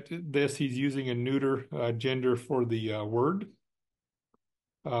states he's using a neuter gender for the word.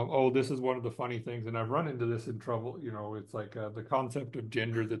 This is one of the funny things, and I've run into this in trouble. It's like the concept of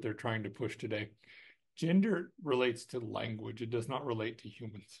gender that they're trying to push today. Gender relates to language. It does not relate to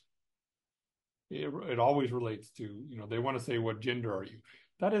humans. It always relates to, they want to say, what gender are you?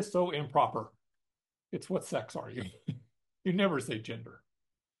 That is so improper. It's what sex are you? You never say gender.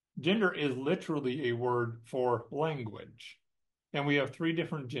 Gender is literally a word for language. And we have three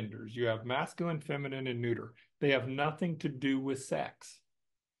different genders. You have masculine, feminine, and neuter. They have nothing to do with sex.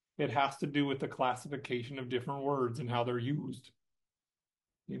 It has to do with the classification of different words and how they're used.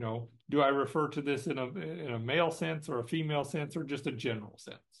 Do I refer to this in a male sense or a female sense or just a general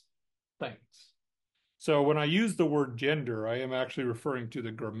sense? Thanks. So when I use the word gender, I am actually referring to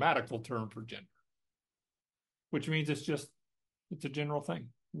the grammatical term for gender, which means it's a general thing.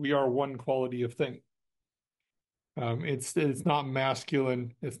 We are one quality of thing. It's not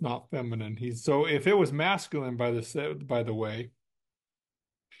masculine, it's not feminine. So if it was masculine by the way,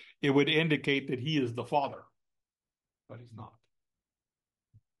 it would indicate that he is the father, but he's not.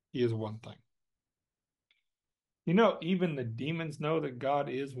 He is one thing. Even the demons know that God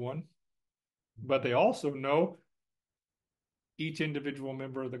is one, but they also know each individual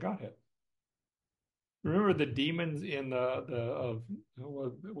member of the Godhead. Remember the demons in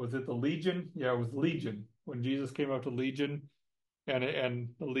was it the Legion? Yeah, it was Legion. When Jesus came up to Legion and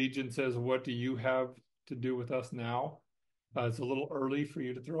the Legion says, "What do you have to do with us now? It's a little early for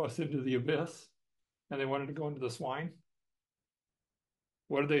you to throw us into the abyss." And they wanted to go into the swine.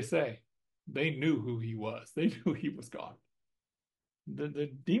 What did they say? They knew who he was. They knew he was God. The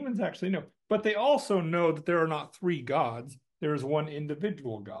demons actually know, but they also know that there are not three gods. There is one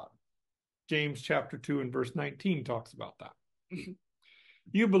individual God. James chapter 2 and verse 19 talks about that.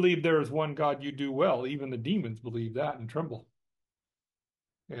 You believe there is one God, you do well. Even the demons believe that and tremble.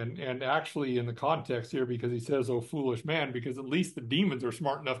 And actually in the context here, because he says, "Oh, foolish man," because at least the demons are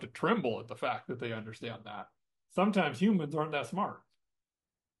smart enough to tremble at the fact that they understand that. Sometimes humans aren't that smart.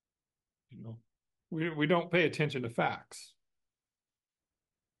 We don't pay attention to facts.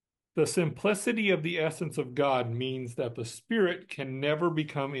 The simplicity of the essence of God means that the spirit can never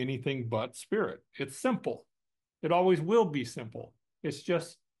become anything but spirit. It's simple. It always will be simple. It's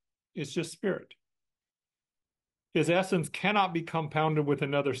just spirit. His essence cannot be compounded with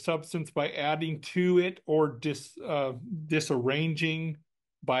another substance by adding to it or disarranging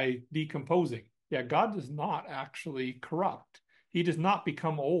by decomposing. Yeah, God does not actually corrupt. He does not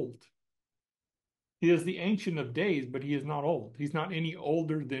become old. He is the Ancient of Days, but he is not old. He's not any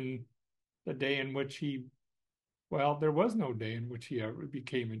older than the day in which there was no day in which he ever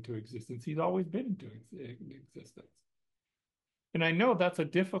became into existence. He's always been into existence. And I know that's a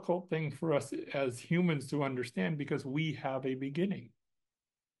difficult thing for us as humans to understand because we have a beginning.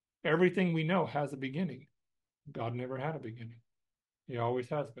 Everything we know has a beginning. God never had a beginning. He always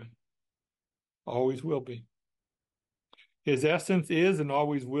has been. Always will be. His essence is and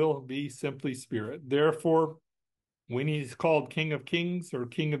always will be simply spirit. Therefore, when he's called King of Kings or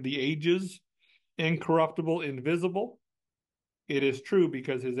King of the Ages, incorruptible, invisible, it is true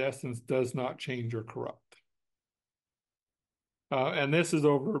because his essence does not change or corrupt. And this is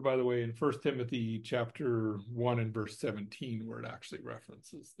over, by the way, in 1 Timothy chapter 1 and verse 17, where it actually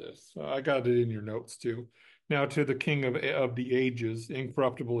references this. I got it in your notes too. Now to the King of the ages,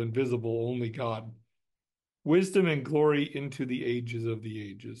 incorruptible, invisible, only God. Wisdom and glory into the ages of the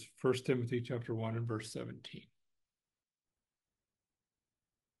ages. 1 Timothy chapter 1 and verse 17.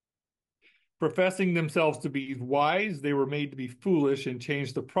 Professing themselves to be wise, they were made to be foolish and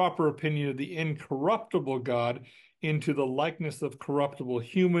changed the proper opinion of the incorruptible God into the likeness of corruptible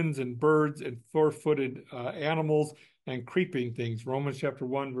humans and birds and four-footed animals and creeping things. Romans chapter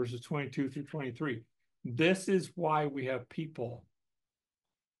 1, verses 22 through 23. This is why we have people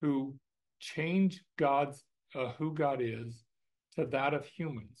who change who God is to that of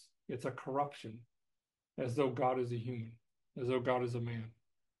humans. It's a corruption, as though God is a human, as though God is a man.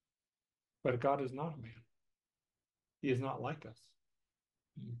 But God is not a man. He is not like us.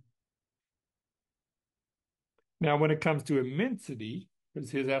 Now, when it comes to immensity, because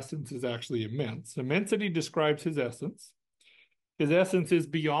his essence is actually immense, immensity describes his essence. His essence is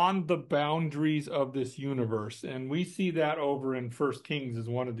beyond the boundaries of this universe. And we see that over in 1 Kings as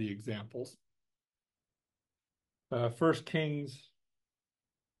one of the examples. 1 Kings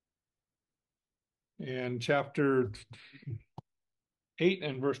and chapter 8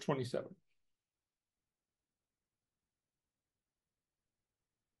 and verse 27.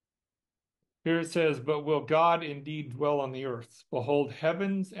 Here it says, "But will God indeed dwell on the earth? Behold,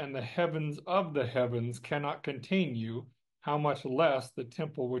 heavens and the heavens of the heavens cannot contain you. How much less the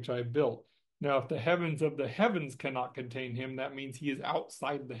temple which I built?" Now, if the heavens of the heavens cannot contain him, that means he is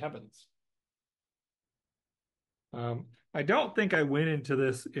outside the heavens. I don't think I went into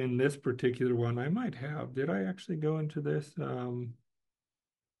this in this particular one. I might have. Did I actually go into this?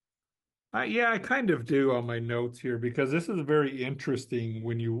 Yeah, I kind of do on my notes here because this is very interesting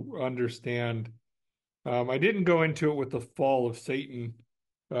when you understand. I didn't go into it with the fall of Satan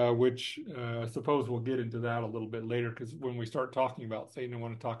which I suppose we'll get into that a little bit later because when we start talking about Satan, I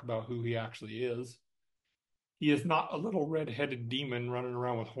want to talk about who he actually is. He is not a little red-headed demon running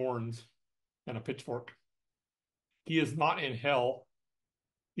around with horns and a pitchfork. He is not in hell.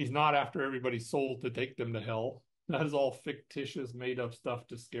 He's not after everybody's soul to take them to hell. That is all fictitious, made-up stuff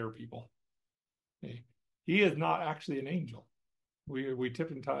to scare people. Okay? He is not actually an angel. We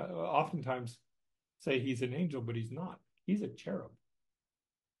oftentimes say he's an angel, but he's not. He's a cherub.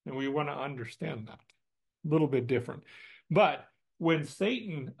 And we want to understand that. A little bit different. But when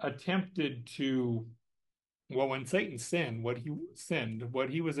Satan attempted to, well, when Satan sinned, what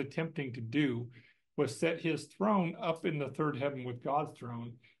he was attempting to do was set his throne up in the third heaven with God's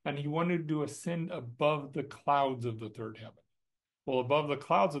throne, and he wanted to ascend above the clouds of the third heaven. Well, above the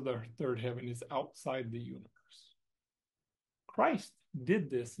clouds of the third heaven is outside the universe. Christ did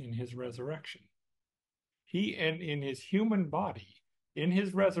this in his resurrection. He, and in his human body, in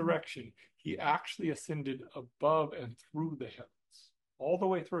his resurrection, he actually ascended above and through the heavens, all the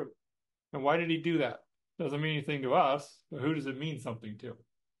way through. And why did he do that? Doesn't mean anything to us, but who does it mean something to?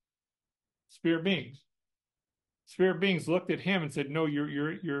 Spirit beings. Spirit beings looked at him and said, "No,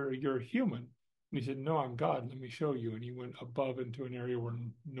 you're human." And he said, "No, I'm God. Let me show you." And he went above into an area where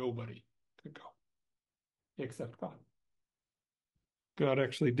nobody could go except God. God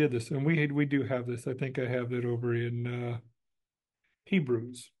actually did this, and we do have this. I think I have it over in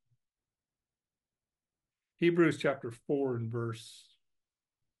Hebrews. Hebrews chapter 4 and verse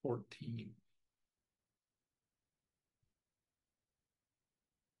 14.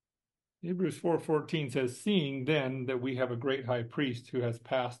 Hebrews 4:14 says, "Seeing then that we have a great high priest who has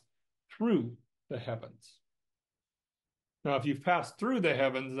passed through the heavens." Now, if you've passed through the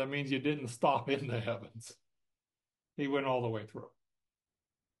heavens, that means you didn't stop in the heavens. He went all the way through.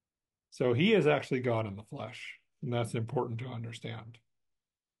 So he is actually God in the flesh, and that's important to understand.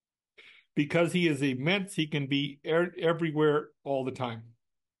 Because he is immense, he can be everywhere all the time.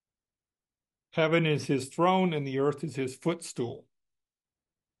 Heaven is his throne, and the earth is his footstool.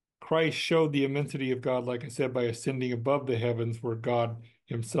 Christ showed the immensity of God, like I said, by ascending above the heavens, where God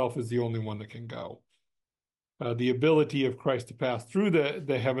himself is the only one that can go. The ability of Christ to pass through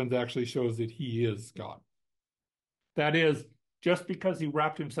the heavens actually shows that he is God. That is, just because he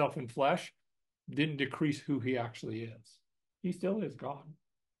wrapped himself in flesh didn't decrease who he actually is. He still is God.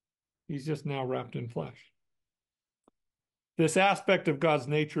 He's just now wrapped in flesh. This aspect of God's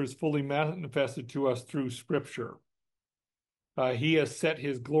nature is fully manifested to us through Scripture. He has set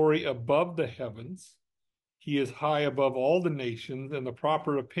his glory above the heavens. He is high above all the nations, and the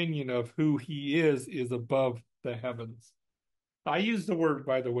proper opinion of who he is above the heavens. I use the word,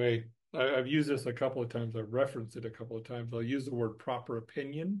 by the way, I've used this a couple of times. I've referenced it a couple of times. I'll use the word proper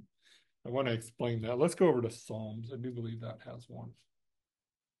opinion. I want to explain that. Let's go over to Psalms. I do believe that has one.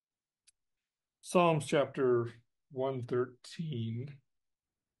 Psalms chapter 113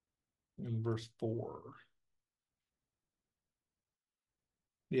 and verse 4.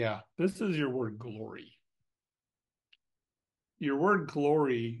 Yeah, this is your word glory. Your word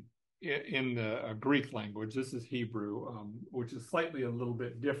glory in the Greek language, this is Hebrew, which is slightly a little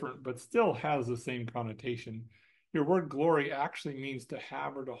bit different, but still has the same connotation. Your word glory actually means to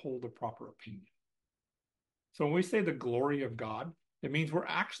have or to hold a proper opinion. So when we say the glory of God, it means we're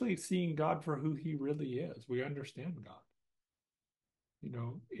actually seeing God for who he really is. We understand God. You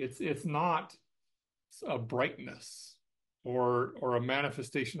know, it's not a brightness or a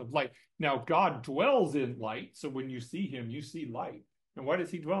manifestation of light. Now, God dwells in light, so when you see him, you see light. And why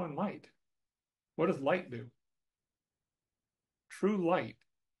does he dwell in light? What does light do? True light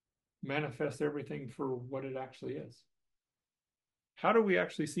manifests everything for what it actually is. How do we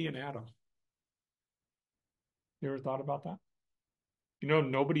actually see an atom? You ever thought about that? You know,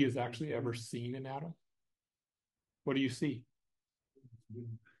 nobody has actually ever seen an atom. What do you see?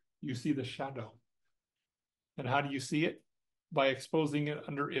 You see the shadow. And how do you see it? By exposing it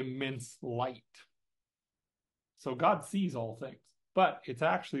under immense light. So God sees all things. But it's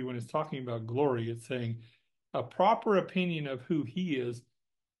actually, when it's talking about glory, it's saying a proper opinion of who he is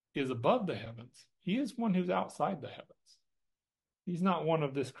above the heavens. He is one who's outside the heavens. He's not one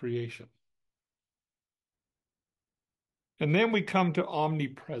of this creation. And then we come to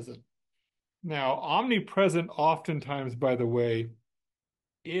omnipresent. Now, omnipresent oftentimes, by the way,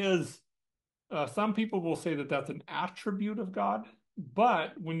 is, some people will say that that's an attribute of God,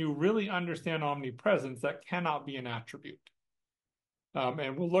 but when you really understand omnipresence, that cannot be an attribute.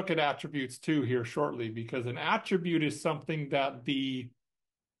 And we'll look at attributes too here shortly, because an attribute is something that the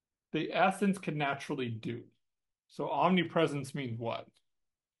essence can naturally do. So omnipresence means what?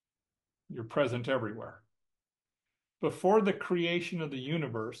 You're present everywhere. Before the creation of the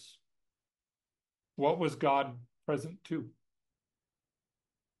universe, what was God present to?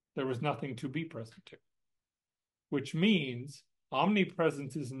 There was nothing to be present to, which means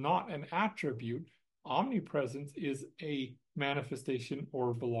omnipresence is not an attribute. Omnipresence is a manifestation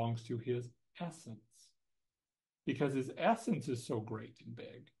or belongs to his essence. Because his essence is so great and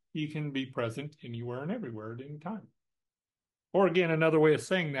big, he can be present anywhere and everywhere at any time. Or again, another way of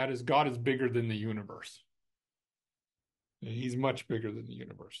saying that is God is bigger than the universe. He's much bigger than the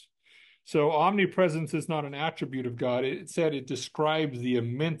universe. So omnipresence is not an attribute of God. It said it describes the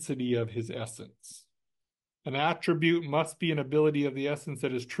immensity of his essence. An attribute must be an ability of the essence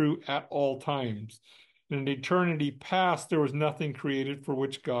that is true at all times. In eternity past, there was nothing created for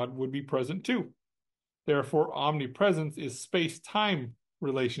which God would be present to. Therefore, omnipresence is space-time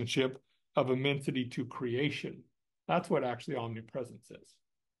relationship of immensity to creation. That's what actually omnipresence is.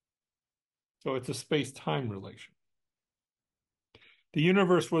 So it's a space-time relation. The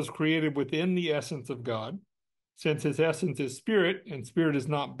universe was created within the essence of God. Since his essence is spirit, and spirit is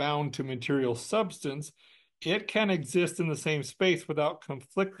not bound to material substance, it can exist in the same space without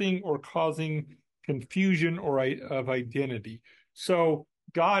conflicting or causing confusion or of identity. So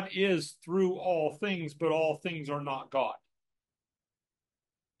God is through all things, but all things are not God.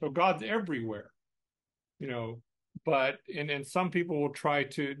 So God's everywhere, but and some people will try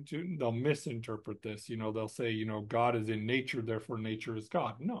to they'll misinterpret this. They'll say, God is in nature, therefore nature is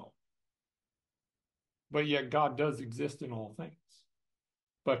God. No. But yet God does exist in all things,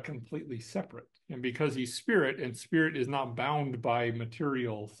 but completely separate. And because he's spirit, and spirit is not bound by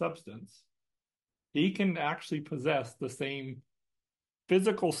material substance, he can actually possess the same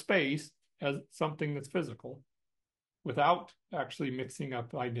physical space as something that's physical without actually mixing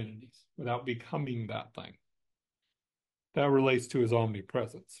up identities, without becoming that thing. That relates to his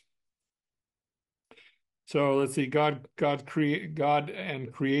omnipresence. So let's see, God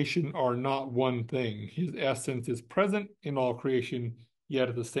and creation are not one thing. His essence is present in all creation, yet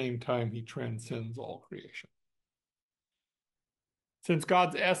at the same time, he transcends all creation. Since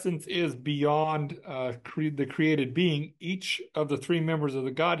God's essence is beyond the created being, each of the three members of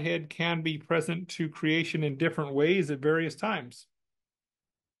the Godhead can be present to creation in different ways at various times.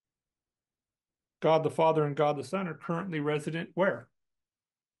 God the Father and God the Son are currently resident where?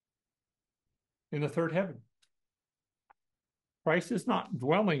 In the third heaven. Christ is not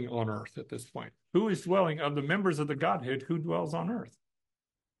dwelling on earth at this point. Who is dwelling? Of the members of the Godhead, who dwells on earth?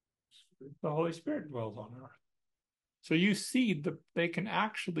 The Holy Spirit dwells on earth. So you see that they can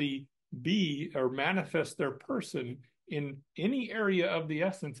actually be or manifest their person in any area of the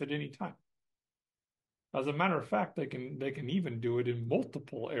essence at any time. As a matter of fact, they can even do it in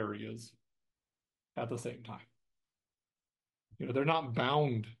multiple areas at the same time. They're not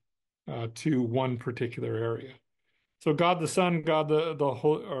bound to one particular area. So God the Son, God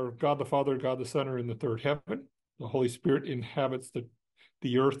the Father, God the Son are in the third heaven. The Holy Spirit inhabits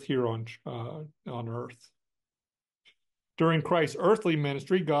the earth here on earth. During Christ's earthly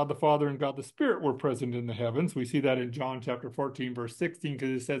ministry, God the Father and God the Spirit were present in the heavens. We see that in John chapter 14, verse 16,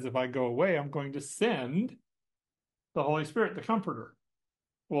 because it says, if I go away, I'm going to send the Holy Spirit, the Comforter.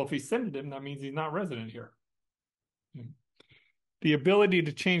 Well, if he sent him, that means he's not resident here. The ability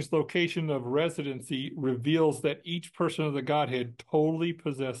to change location of residency reveals that each person of the Godhead totally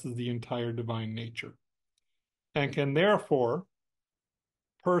possesses the entire divine nature and can therefore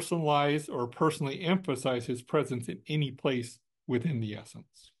personalize or personally emphasize his presence in any place within the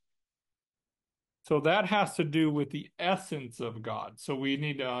essence. So that has to do with the essence of God. So we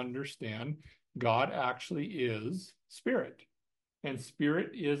need to understand God actually is spirit, and spirit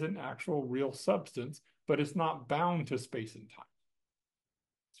is an actual real substance, but it's not bound to space and time.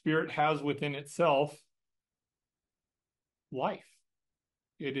 Spirit has within itself life.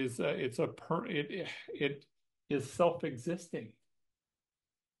 It is self-existing.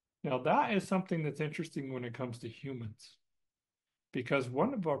 Now that is something that's interesting when it comes to humans, because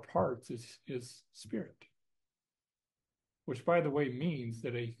one of our parts is spirit, which by the way means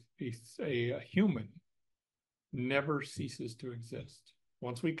that a human never ceases to exist.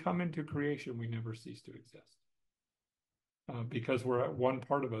 Once we come into creation, we never cease to exist. Because one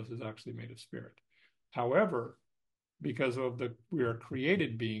part of us is actually made of spirit. However, because we are a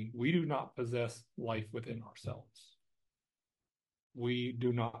created being, we do not possess life within ourselves. We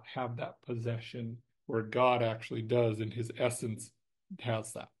do not have that possession where God actually does, and his essence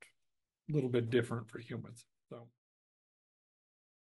has that. A little bit different for humans. So